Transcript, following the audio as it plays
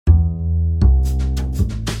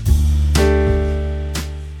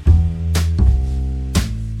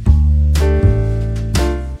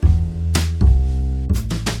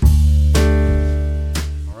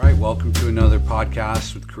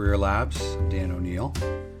podcast with Career Labs. I'm Dan O'Neill,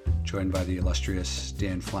 joined by the illustrious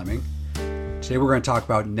Dan Fleming. Today we're going to talk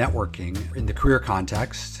about networking in the career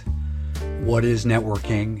context. What is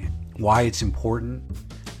networking? Why it's important,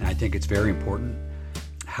 and I think it's very important.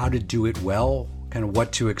 How to do it well, kind of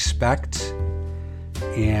what to expect,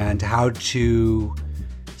 and how to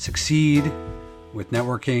succeed with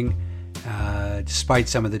networking despite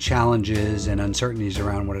some of the challenges and uncertainties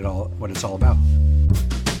around what it's all about.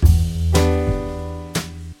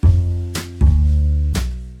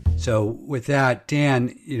 So with that,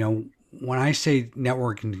 Dan, when I say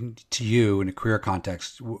networking to you in a career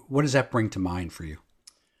context, what does that bring to mind for you?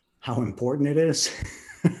 How important it is.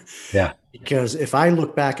 Yeah. Because if I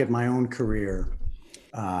look back at my own career,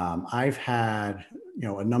 I've had,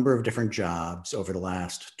 a number of different jobs over the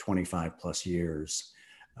last 25 plus years,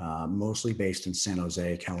 mostly based in San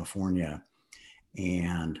Jose, California.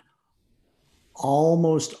 And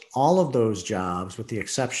almost all of those jobs, with the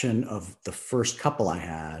exception of the first couple I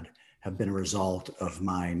had, have been a result of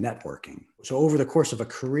my networking. So over the course of a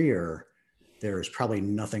career, there is probably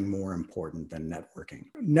nothing more important than networking.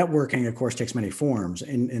 Networking, of course, takes many forms.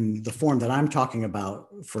 In the form that I'm talking about,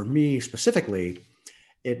 for me specifically,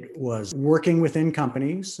 it was working within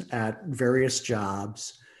companies at various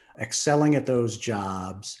jobs, excelling at those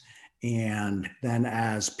jobs, and then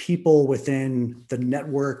as people within the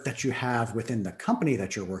network that you have within the company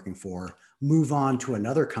that you're working for move on to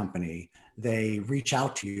another company, they reach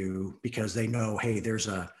out to you because they know, hey, there's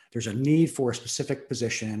a need for a specific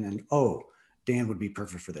position, and Dan would be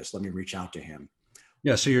perfect for this. Let me reach out to him.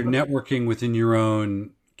 Yeah, so you're networking within your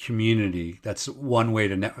own community. That's one way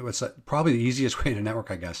to network. It's probably the easiest way to network,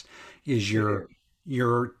 I guess, is you're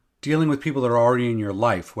dealing with people that are already in your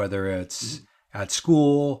life, whether it's at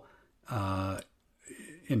school,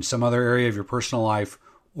 in some other area of your personal life,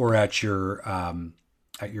 or at your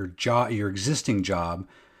job, your existing job.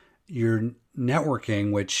 You're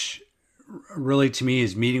networking, which really to me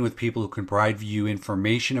is meeting with people who can provide you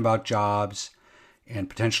information about jobs and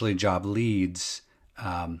potentially job leads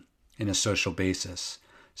in a social basis.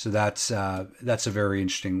 So that's a very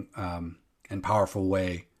interesting and powerful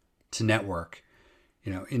way to network,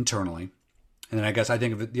 internally. And then I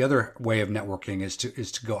think of it, the other way of networking is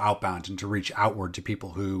to go outbound and to reach outward to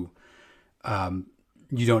people who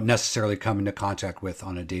you don't necessarily come into contact with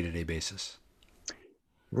on a day-to-day basis.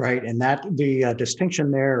 Right, and that the distinction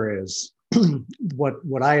there is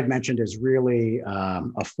what I had mentioned is really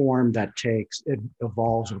a form that it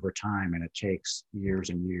evolves over time, and it takes years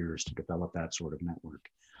and years to develop that sort of network.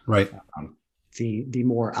 Right. The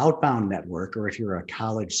more outbound network, or if you're a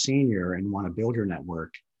college senior and want to build your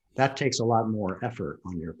network, that takes a lot more effort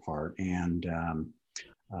on your part and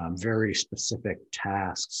very specific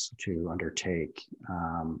tasks to undertake,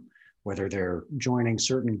 whether they're joining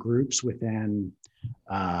certain groups within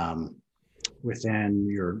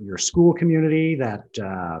your school community that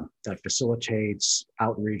facilitates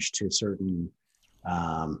outreach to certain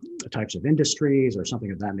types of industries or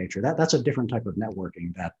something of that nature. That's a different type of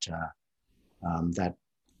networking that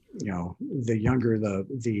the younger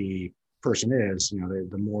the person is,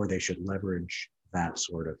 the more they should leverage that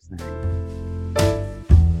sort of thing.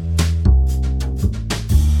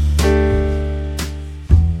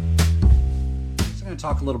 I'm going to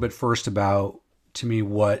talk a little bit first about, to me,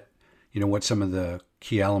 what some of the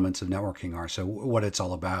key elements of networking are. So what it's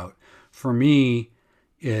all about. For me,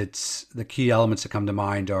 it's the key elements that come to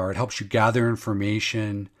mind are it helps you gather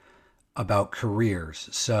information about careers.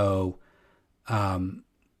 So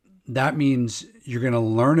that means you're going to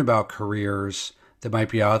learn about careers that might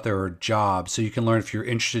be out there or jobs. So you can learn if you're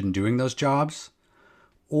interested in doing those jobs,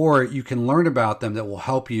 or you can learn about them that will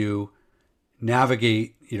help you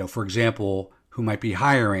navigate, for example, who might be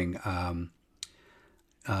hiring.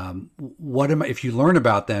 If you learn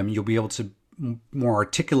about them, you'll be able to more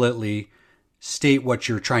articulately state what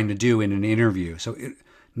you're trying to do in an interview. So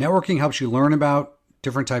networking helps you learn about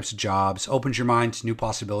different types of jobs, opens your mind to new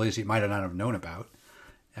possibilities that you might not have known about.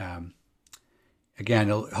 Again,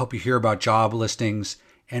 it'll help you hear about job listings,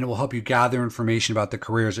 and it will help you gather information about the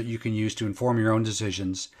careers that you can use to inform your own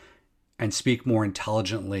decisions and speak more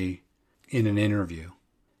intelligently in an interview.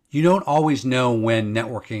 You don't always know when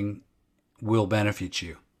networking will benefit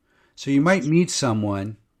you. So you might meet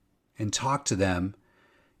someone and talk to them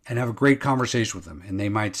and have a great conversation with them. And they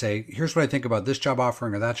might say, here's what I think about this job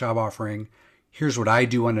offering or that job offering. Here's what I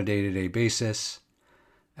do on a day-to-day basis.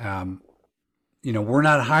 We're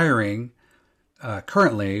not hiring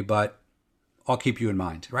currently, but I'll keep you in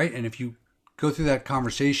mind, right? And if you go through that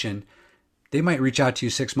conversation, they might reach out to you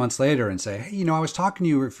 6 months later and say, hey, I was talking to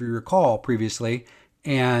you, if you recall, previously,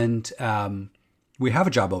 and we have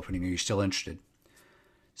a job opening. Are you still interested?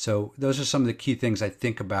 So those are some of the key things I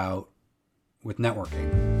think about with networking.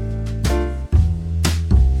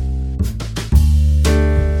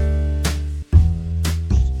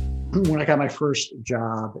 When I got my first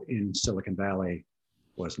job in Silicon Valley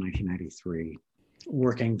was 1993,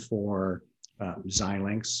 working for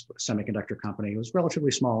Xilinx, a semiconductor company. It was relatively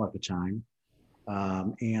small at the time.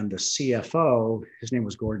 And the CFO, his name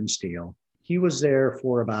was Gordon Steele. He was there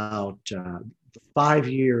for about 5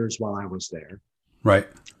 years while I was there. Right.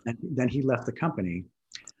 And then he left the company.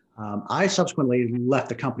 I subsequently left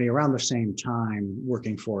the company around the same time,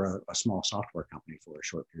 working for a small software company for a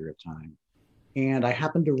short period of time. And I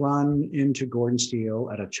happened to run into Gordon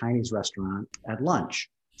Steele at a Chinese restaurant at lunch.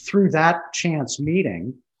 Through that chance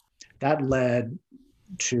meeting, that led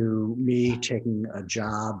to me taking a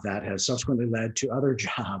job that has subsequently led to other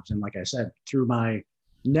jobs. And like I said, through my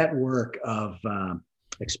network of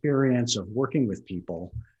experience of working with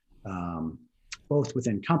people, both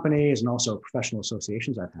within companies and also professional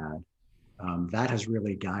associations I've had, that has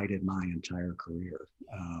really guided my entire career,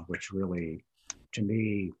 which really, to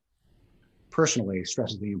me, personally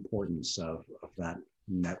stresses the importance of that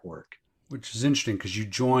network. Which is interesting because you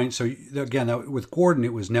joined. So again, with Gordon,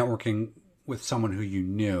 it was networking with someone who you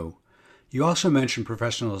knew. You also mentioned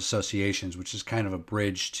professional associations, which is kind of a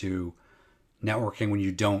bridge to networking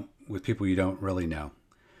with people you don't really know.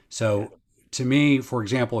 So to me, for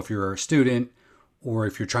example, if you're a student or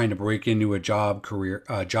if you're trying to break into a job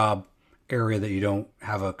area that you don't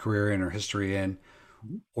have a career in or history in,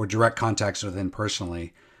 or direct contacts within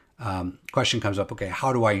personally, question comes up, okay,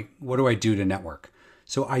 what do I do to network?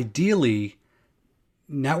 So ideally,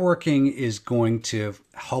 networking is going to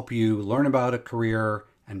help you learn about a career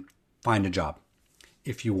and find a job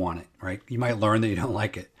if you want it, right? You might learn that you don't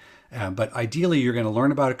like it. But ideally, you're going to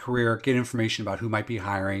learn about a career, get information about who might be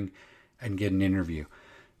hiring, and get an interview.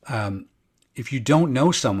 If you don't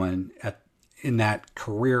know someone in that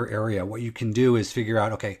career area, what you can do is figure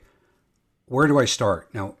out, okay, where do I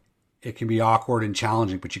start? Now, it can be awkward and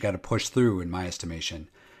challenging, but you got to push through, in my estimation.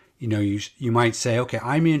 You might say, okay,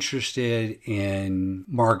 I'm interested in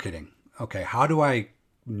marketing. Okay, how do I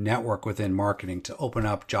network within marketing to open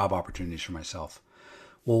up job opportunities for myself?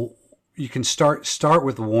 Well, you can start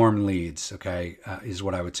with warm leads, okay, is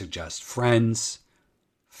what I would suggest. Friends,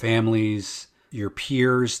 families, your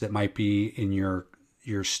peers that might be in your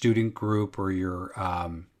student group or your,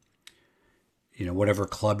 whatever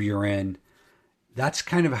club you're in. That's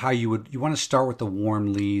kind of how you want to start with the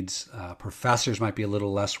warm leads. Professors might be a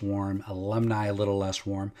little less warm, alumni a little less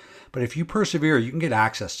warm. But if you persevere, you can get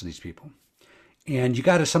access to these people. And you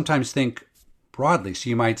got to sometimes think broadly. So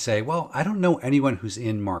you might say, well, I don't know anyone who's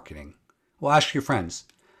in marketing. Well, ask your friends.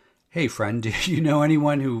 Hey, friend, do you know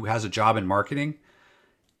anyone who has a job in marketing?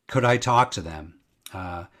 Could I talk to them?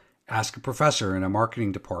 Ask a professor in a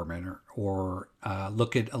marketing department or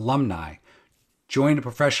look at alumni. Join a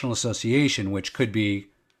professional association, which could be,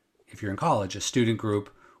 if you're in college, a student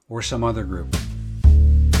group or some other group.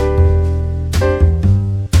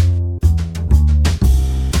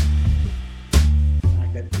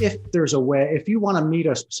 If there's a way, if you want to meet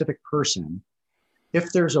a specific person,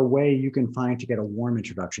 if there's a way you can find to get a warm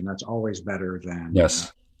introduction, that's always better than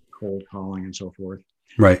cold calling and so forth.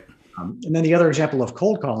 Right. And then the other example of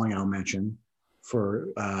cold calling I'll mention for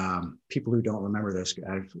people who don't remember this,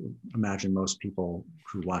 I imagine most people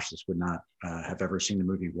who watch this would not have ever seen the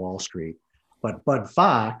movie Wall Street. But Bud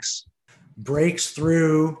Fox breaks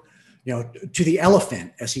through, to the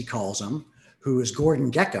elephant, as he calls him, who is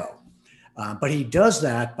Gordon Gekko. But he does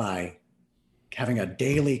that by having a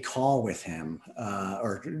daily call with him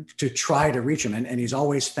or to try to reach him. And he's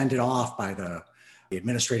always fended off by the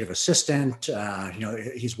administrative assistant.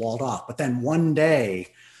 He's walled off. But then one day,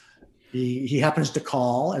 he happens to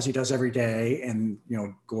call, as he does every day, and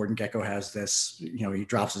Gordon Gekko has this. He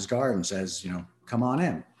drops his guard and says, "Come on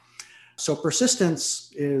in." So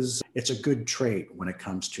persistence it's a good trait when it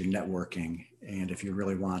comes to networking, and if you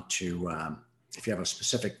really want to, if you have a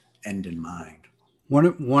specific end in mind.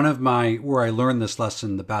 One of my where I learned this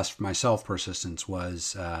lesson the best for myself, persistence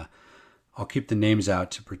was, I'll keep the names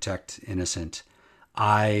out to protect innocent.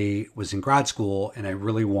 I was in grad school and I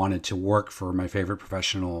really wanted to work for my favorite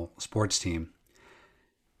professional sports team.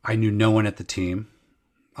 I knew no one at the team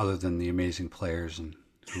other than the amazing players and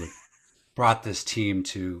who had brought this team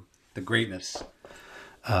to the greatness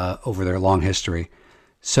over their long history.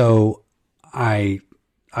 So I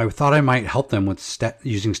thought I might help them with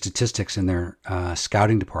using statistics in their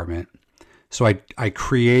scouting department. So I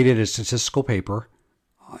created a statistical paper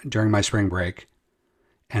during my spring break,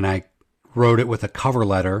 and I wrote it with a cover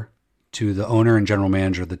letter to the owner and general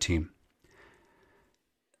manager of the team.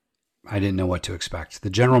 I didn't know what to expect. The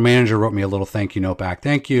general manager wrote me a little thank you note back.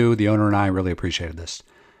 Thank you. The owner and I really appreciated this.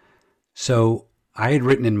 So I had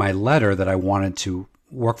written in my letter that I wanted to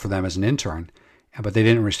work for them as an intern, but he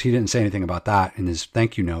didn't say anything about that in his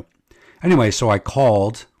thank you note. Anyway, so I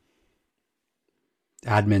called.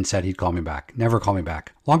 Admin said he'd call me back. Never called me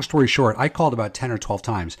back. Long story short, I called about 10 or 12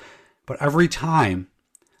 times, but every time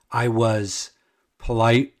I was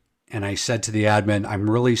polite and I said to the admin, I'm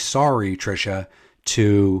really sorry, Trisha,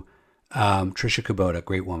 to Trisha Kubota,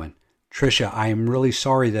 great woman. Trisha, I am really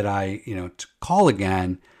sorry that to call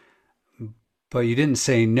again, but you didn't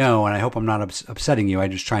say no, and I hope I'm not upsetting you.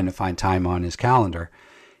 I'm just trying to find time on his calendar.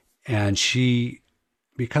 And she,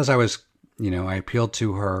 because I was, I appealed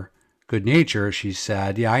to her good nature, she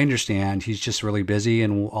said, yeah, I understand. He's just really busy,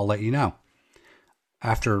 and I'll let you know.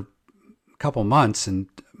 After a couple months and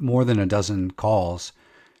more than a dozen calls,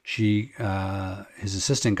 his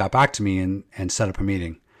assistant got back to me and set up a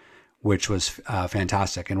meeting, which was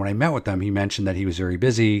fantastic. And when I met with them, he mentioned that he was very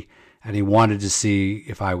busy and he wanted to see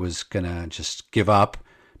if I was going to just give up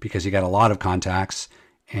because he got a lot of contacts,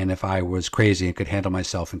 and if I was crazy and could handle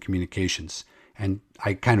myself in communications. And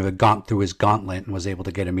I kind of had gone through his gauntlet and was able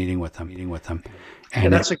to get a meeting with him.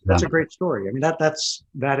 And yeah, that's a great story. I mean,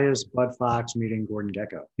 that is Bud Fox meeting Gordon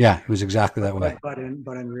Gekko. Yeah, it was exactly that way. But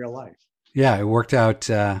in real life. Yeah, it worked out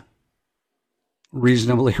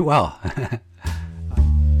reasonably well.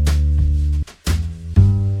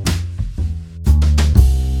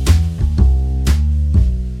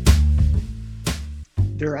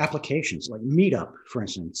 There are applications like Meetup, for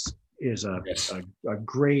instance, is a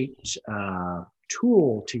great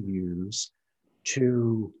tool to use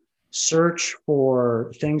to search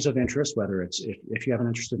for things of interest, whether it's if you have an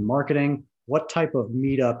interest in marketing, what type of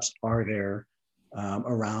meetups are there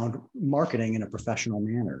around marketing in a professional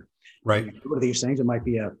manner. Right. You go to these things, it might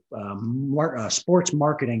be a sports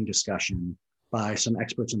marketing discussion by some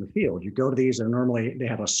experts in the field. You go to these, and normally they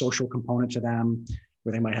have a social component to them,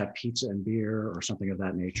 where they might have pizza and beer or something of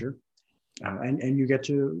that nature, and you get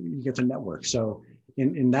to network. So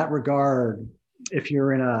in that regard, if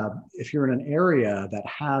you're in an area that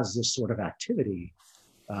has this sort of activity,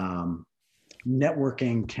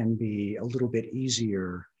 networking can be a little bit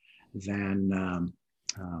easier than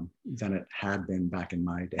it had been back in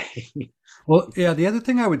my day. Well, yeah, the other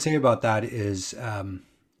thing I would say about that is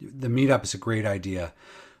the meetup is a great idea.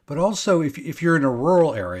 But also, if you're in a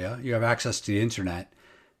rural area, you have access to the internet.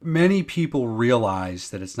 Many people realize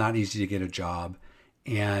that it's not easy to get a job.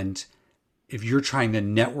 And if you're trying to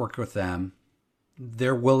network with them,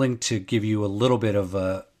 they're willing to give you a little bit of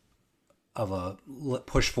a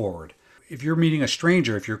push forward. If you're meeting a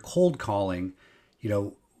stranger, if you're cold calling,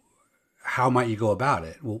 how might you go about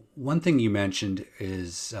it? Well, one thing you mentioned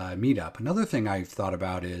is Meetup. Another thing I've thought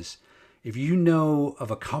about is if you know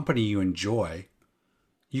of a company you enjoy,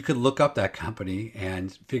 you could look up that company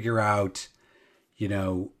and figure out,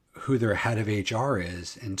 who their head of HR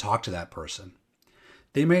is and talk to that person.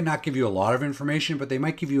 They may not give you a lot of information, but they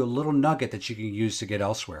might give you a little nugget that you can use to get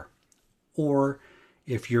elsewhere. Or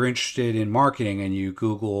if you're interested in marketing and you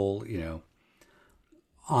Google,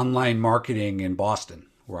 online marketing in Boston,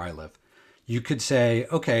 where I live, you could say,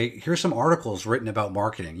 okay, here's some articles written about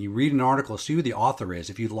marketing. You read an article, see who the author is.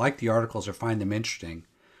 If you like the articles or find them interesting,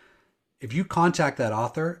 if you contact that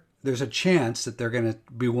author, there's a chance that they're going to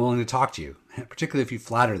be willing to talk to you, particularly if you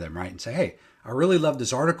flatter them, right? And say, hey, I really love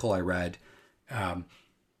this article I read. Can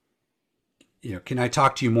I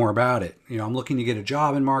talk to you more about it? I'm looking to get a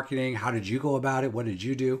job in marketing. How did you go about it? What did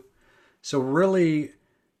you do? So really,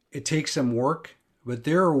 it takes some work, but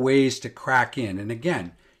there are ways to crack in. And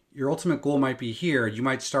again, your ultimate goal might be here. You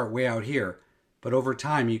might start way out here, but over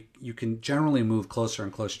time, you can generally move closer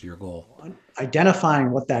and closer to your goal.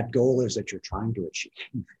 Identifying what that goal is that you're trying to achieve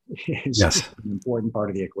is an important part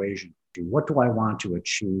of the equation. What do I want to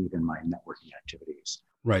achieve in my networking activities?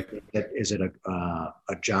 Right. Is it a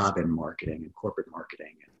job in marketing and corporate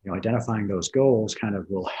marketing? Identifying those goals kind of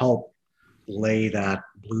will help lay that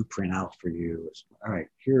blueprint out for you. All right,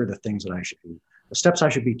 here are the things that the steps I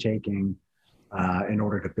should be taking in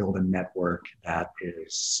order to build a network that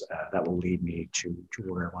will lead me to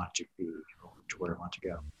where I want to be, to where I want to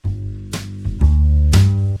go.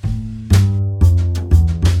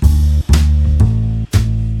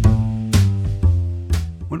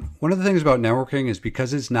 One of the things about networking is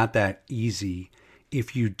because it's not that easy,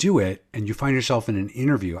 if you do it and you find yourself in an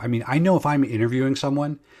interview. I mean, I know if I'm interviewing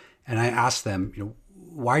someone and I ask them,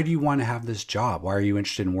 why do you want to have this job? Why are you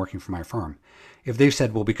interested in working for my firm? If they've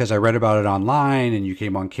said, well, because I read about it online and you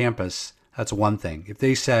came on campus, that's one thing. If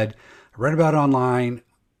they said, I read about it online,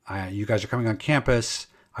 you guys are coming on campus,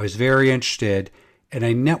 I was very interested, and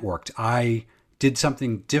I networked. I did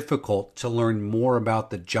something difficult to learn more about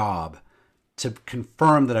the job, to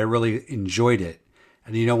confirm that I really enjoyed it.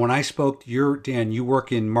 And when I spoke, Dan, you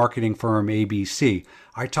work in marketing firm ABC.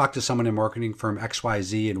 I talked to someone in marketing firm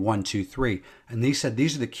XYZ and 123, and they said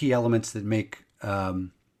these are the key elements that make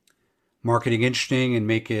marketing interesting and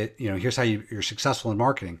make it, here's how you're successful in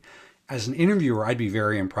marketing. As an interviewer, I'd be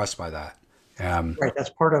very impressed by that. Right. That's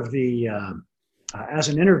part of the, as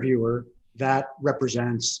an interviewer, that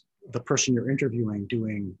represents the person you're interviewing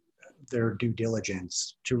doing their due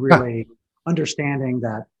diligence to really understanding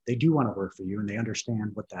that they do want to work for you and they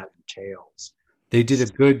understand what that entails. They did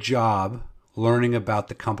a good job learning about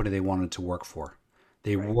the company they wanted to work for.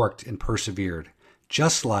 They worked and persevered.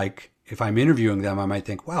 Just like if I'm interviewing them, I might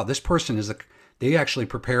think, wow, this person they actually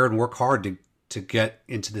prepare and work hard to get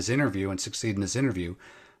into this interview and succeed in this interview.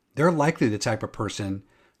 They're likely the type of person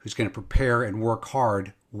who's going to prepare and work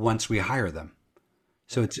hard once we hire them.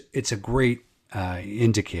 So it's a great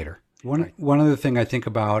indicator. One other thing I think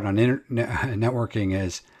about on networking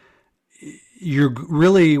is you're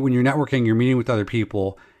really, when you're networking, you're meeting with other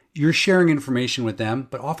people, you're sharing information with them,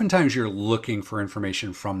 but oftentimes you're looking for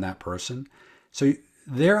information from that person. So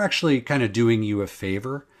they're actually kind of doing you a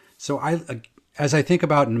favor. So as I think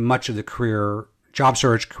about in much of the job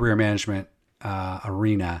search, career management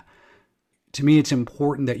arena, to me, it's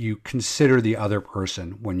important that you consider the other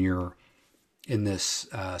person when you're in this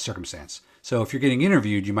circumstance. So if you're getting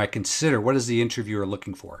interviewed, you might consider, what is the interviewer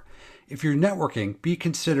looking for? If you're networking, be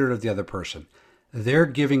considerate of the other person. They're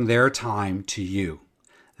giving their time to you.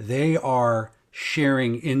 They are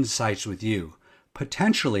sharing insights with you.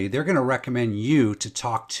 Potentially, they're going to recommend you to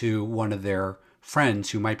talk to one of their friends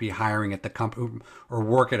who might be hiring at the company or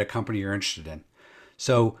work at a company you're interested in.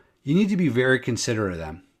 So you need to be very considerate of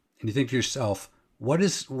them. And you think to yourself,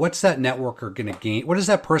 what's that networker going to gain? What is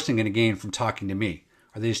that person going to gain from talking to me?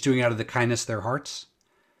 Are they just doing it out of the kindness of their hearts?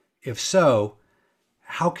 If so,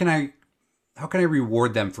 how can I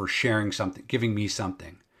reward them for sharing something, giving me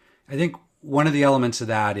something? I think one of the elements of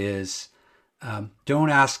that is don't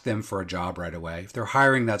ask them for a job right away. If they're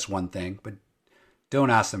hiring, that's one thing, but don't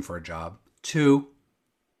ask them for a job. 2,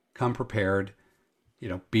 come prepared,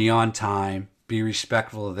 be on time, be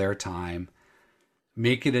respectful of their time,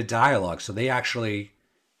 make it a dialogue so they actually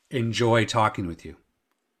enjoy talking with you.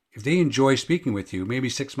 If they enjoy speaking with you, maybe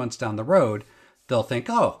 6 months down the road, they'll think,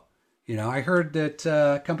 oh, I heard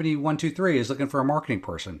that company 123 is looking for a marketing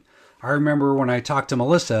person. I remember when I talked to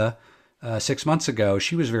Melissa 6 months ago,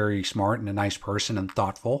 she was very smart and a nice person and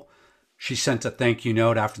thoughtful. She sent a thank you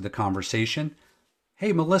note after the conversation.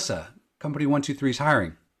 Hey, Melissa, company 123 is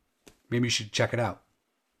hiring. Maybe you should check it out.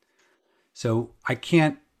 So I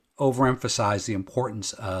can't overemphasize the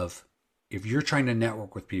importance of, if you're trying to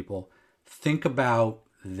network with people, think about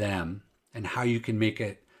them and how you can make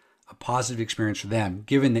it a positive experience for them,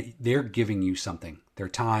 given that they're giving you something, their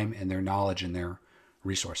time and their knowledge and their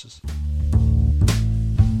resources.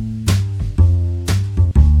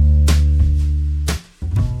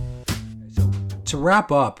 So to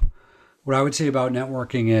wrap up, what I would say about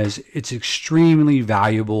networking is it's extremely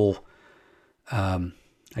valuable.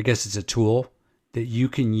 I guess it's a tool that you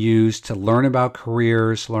can use to learn about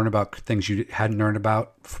careers, learn about things you hadn't learned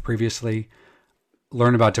about previously,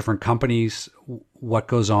 learn about different companies, what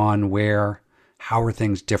goes on, where, how are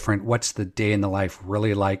things different, what's the day in the life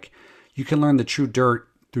really like. You can learn the true dirt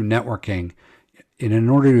through networking. And in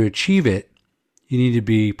order to achieve it, you need to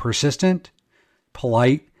be persistent,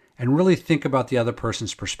 polite, and really think about the other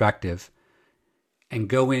person's perspective and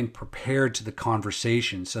go in prepared to the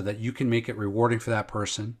conversation so that you can make it rewarding for that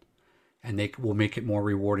person and they will make it more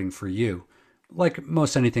rewarding for you. Like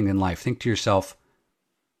most anything in life, think to yourself,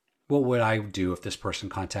 what would I do if this person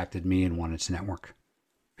contacted me and wanted to network?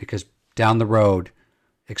 Because down the road,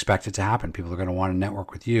 expect it to happen. People are going to want to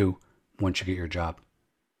network with you once you get your job.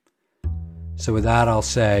 So with that, I'll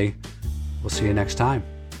say, we'll see you next time.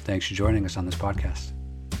 Thanks for joining us on this podcast.